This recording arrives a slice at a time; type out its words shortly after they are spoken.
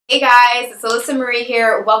Hey guys, it's Alyssa Marie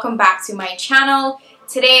here. Welcome back to my channel.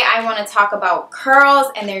 Today I want to talk about curls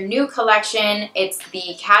and their new collection. It's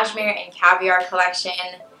the Cashmere and Caviar collection.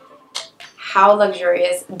 How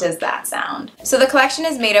luxurious does that sound? So the collection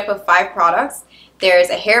is made up of 5 products. There's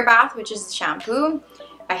a hair bath, which is the shampoo,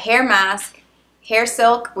 a hair mask, hair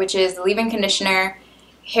silk, which is the leave-in conditioner,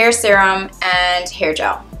 hair serum, and hair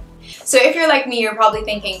gel. So if you're like me, you're probably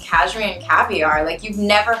thinking Cashmere and Caviar, like you've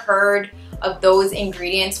never heard of those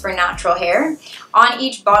ingredients for natural hair. On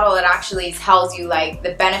each bottle it actually tells you like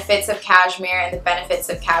the benefits of cashmere and the benefits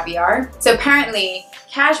of caviar. So apparently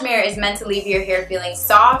cashmere is meant to leave your hair feeling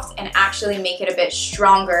soft and actually make it a bit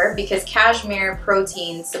stronger because cashmere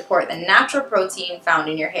proteins support the natural protein found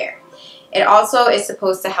in your hair. It also is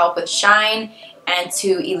supposed to help with shine and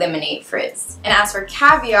to eliminate frizz. And as for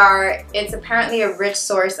caviar, it's apparently a rich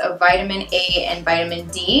source of vitamin A and vitamin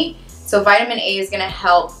D. So vitamin A is going to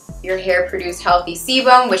help your hair produce healthy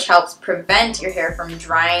sebum, which helps prevent your hair from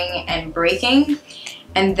drying and breaking.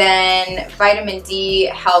 And then vitamin D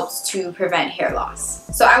helps to prevent hair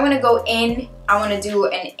loss. So I want to do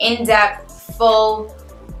an in-depth, full,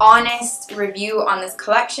 honest review on this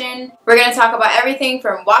collection. We're going to talk about everything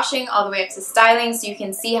from washing all the way up to styling so you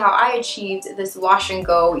can see how I achieved this wash and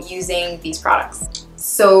go using these products.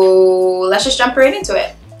 So let's just jump right into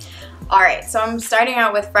it. Alright, so I'm starting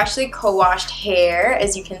out with freshly co-washed hair,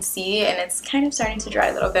 as you can see, and it's kind of starting to dry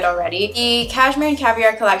a little bit already. The Cashmere and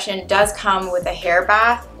Caviar collection does come with a hair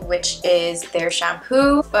bath, which is their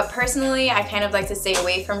shampoo, but personally I kind of like to stay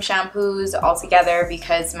away from shampoos altogether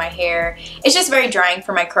because my hair is just very drying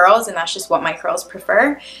for my curls, and that's just what my curls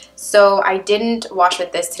prefer. So I didn't wash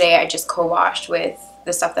with this today, I just co-washed with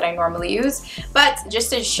the stuff that I normally use. But just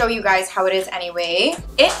to show you guys how it is anyway,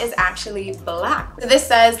 it is actually black. So this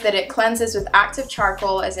says that it cleanses with active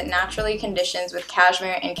charcoal as it naturally conditions with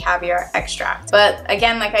cashmere and caviar extract. But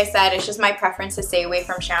again, like I said, it's just my preference to stay away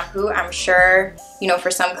from shampoo. I'm sure, you know, for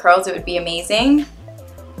some curls it would be amazing.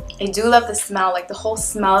 I do love the smell, like the whole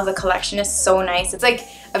smell of the collection is so nice. It's like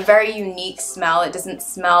a very unique smell. It doesn't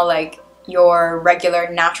smell like your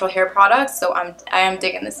regular natural hair products, so I am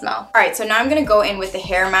digging the smell. Alright, so now I'm gonna go in with the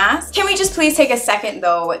hair mask. Can we just please take a second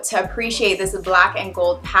though to appreciate this black and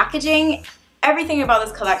gold packaging? Everything about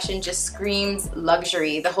this collection just screams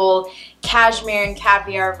luxury. The whole cashmere and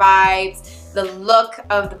caviar vibes, the look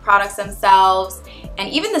of the products themselves, and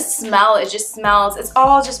even the smell, it just smells, it's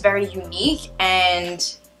all just very unique,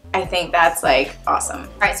 and I think that's like awesome.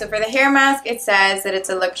 Alright, so for the hair mask, it says that it's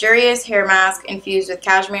a luxurious hair mask infused with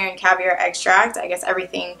cashmere and caviar extract. I guess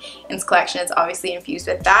everything in this collection is obviously infused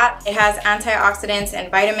with that. It has antioxidants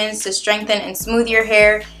and vitamins to strengthen and smooth your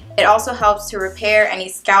hair. It also helps to repair any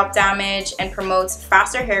scalp damage and promotes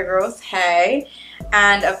faster hair growth,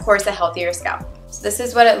 and of course a healthier scalp. So this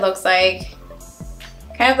is what it looks like.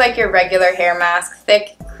 Kind of like your regular hair mask,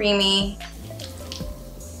 thick, creamy.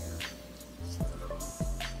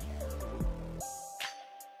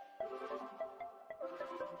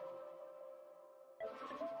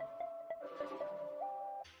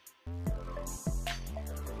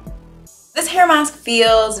 This hair mask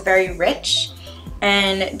feels very rich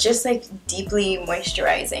and just like deeply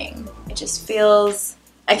moisturizing. It just feels,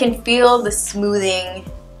 I can feel the smoothing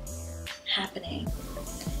happening.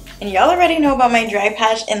 And y'all already know about my dry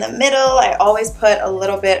patch in the middle. I always put a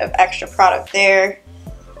little bit of extra product there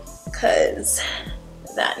because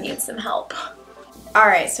that needs some help.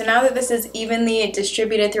 Alright, so now that this is evenly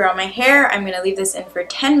distributed throughout my hair, I'm going to leave this in for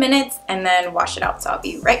 10 minutes and then wash it out, so I'll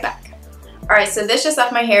be right back. Alright, so this just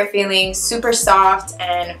left my hair feeling super soft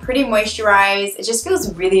and pretty moisturized. It just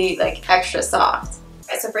feels really like extra soft.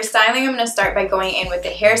 Alright, so for styling, I'm going to start by going in with the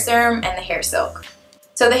hair serum and the hair silk.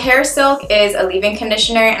 So the hair silk is a leave-in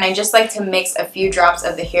conditioner, and I just like to mix a few drops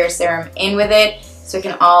of the hair serum in with it so it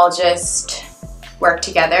can all just work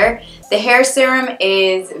together. The hair serum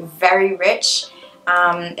is very rich.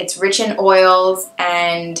 It's rich in oils,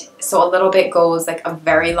 and so a little bit goes like a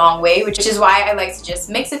very long way, which is why I like to just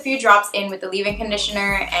mix a few drops in with the leave-in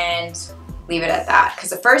conditioner and leave it at that. Because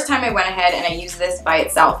the first time I went ahead and I used this by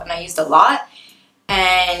itself, and I used a lot,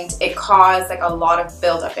 and it caused like a lot of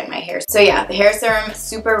buildup in my hair. So yeah, the hair serum,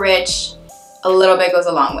 super rich, a little bit goes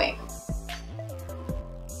a long way.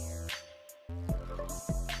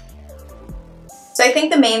 So I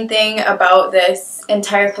think the main thing about this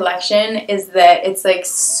entire collection is that it's like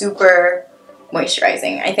super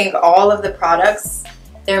moisturizing. I think all of the products,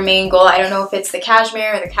 their main goal, I don't know if it's the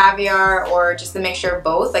cashmere or the caviar or just the mixture of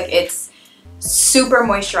both, like it's super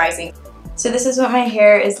moisturizing. So this is what my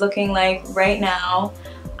hair is looking like right now.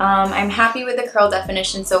 I'm happy with the curl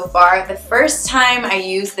definition so far. The first time I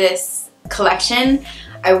used this collection,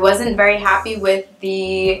 I wasn't very happy with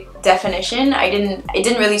the definition. It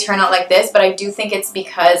didn't really turn out like this, but I do think it's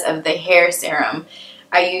because of the hair serum.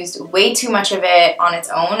 I used way too much of it on its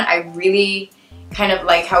own. I really kind of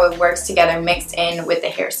like how it works together mixed in with the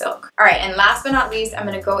hair silk. Alright, and last but not least, I'm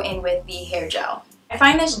going to go in with the hair gel. I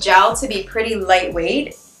find this gel to be pretty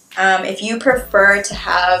lightweight. If you prefer to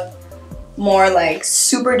have more like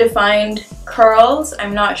super defined curls,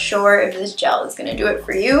 I'm not sure if this gel is going to do it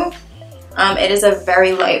for you. It is a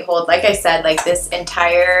very light hold. Like I said, like this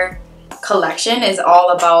entire collection is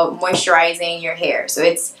all about moisturizing your hair. So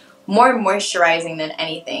it's more moisturizing than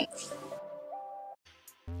anything.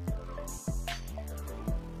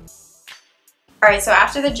 Alright, so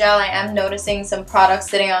after the gel, I am noticing some products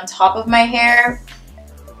sitting on top of my hair.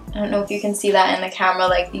 I don't know if you can see that in the camera,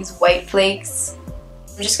 like these white flakes.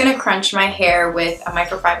 I'm just going to crunch my hair with a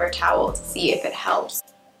microfiber towel to see if it helps.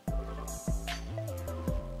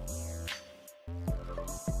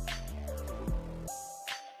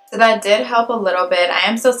 So that did help a little bit. I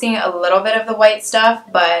am still seeing a little bit of the white stuff,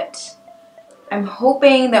 but I'm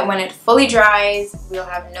hoping that when it fully dries, we'll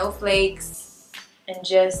have no flakes and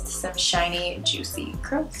just some shiny, juicy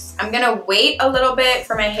curls. I'm gonna wait a little bit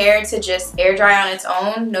for my hair to just air dry on its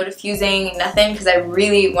own, no diffusing, nothing, because I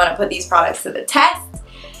really want to put these products to the test.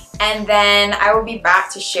 And then I will be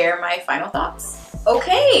back to share my final thoughts.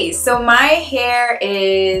 Okay, so my hair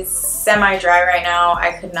is semi-dry right now.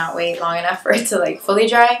 I could not wait long enough for it to like fully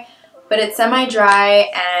dry, but it's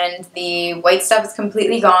semi-dry and the white stuff is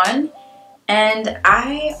completely gone. And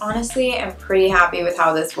I honestly am pretty happy with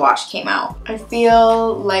how this wash came out. I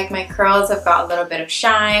feel like my curls have got a little bit of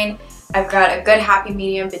shine. I've got a good happy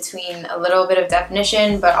medium between a little bit of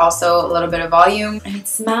definition but also a little bit of volume, and it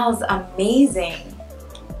smells amazing.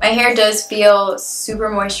 My hair does feel super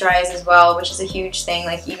moisturized as well, which is a huge thing.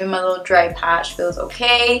 Like even my little dry patch feels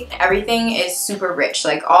okay. Everything is super rich.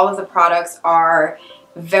 Like all of the products are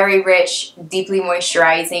very rich, deeply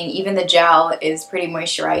moisturizing. Even the gel is pretty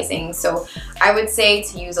moisturizing. So I would say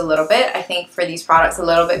to use a little bit. I think for these products a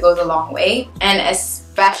little bit goes a long way, and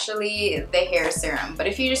especially the hair serum. But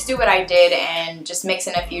if you just do what I did and just mix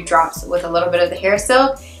in a few drops with a little bit of the hair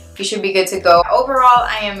silk, you should be good to go. Overall,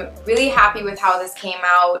 I am really happy with how this came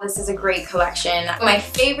out. This is a great collection. My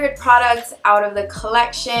favorite product out of the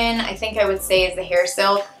collection, I think I would say, is the hair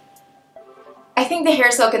silk. I think the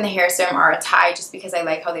hair silk and the hair serum are a tie just because I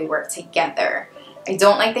like how they work together. I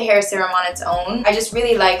don't like the hair serum on its own. I just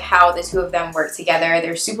really like how the two of them work together.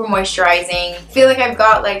 They're super moisturizing. I feel like I've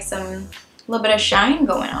got like some little bit of shine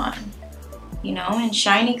going on, you know, and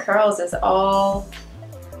shiny curls is all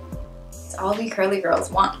we curly girls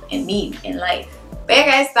want and need in life. But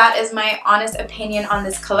yeah guys, that is my honest opinion on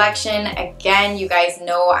this collection. Again, you guys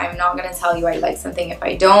know I'm not going to tell you I like something if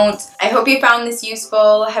I don't. I hope you found this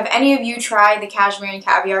useful. Have any of you tried the Cashmere and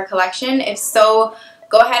Caviar collection? If so,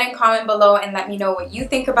 go ahead and comment below and let me know what you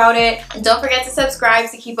think about it. And don't forget to subscribe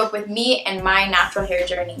to keep up with me and my natural hair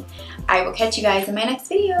journey. I will catch you guys in my next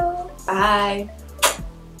video. Bye!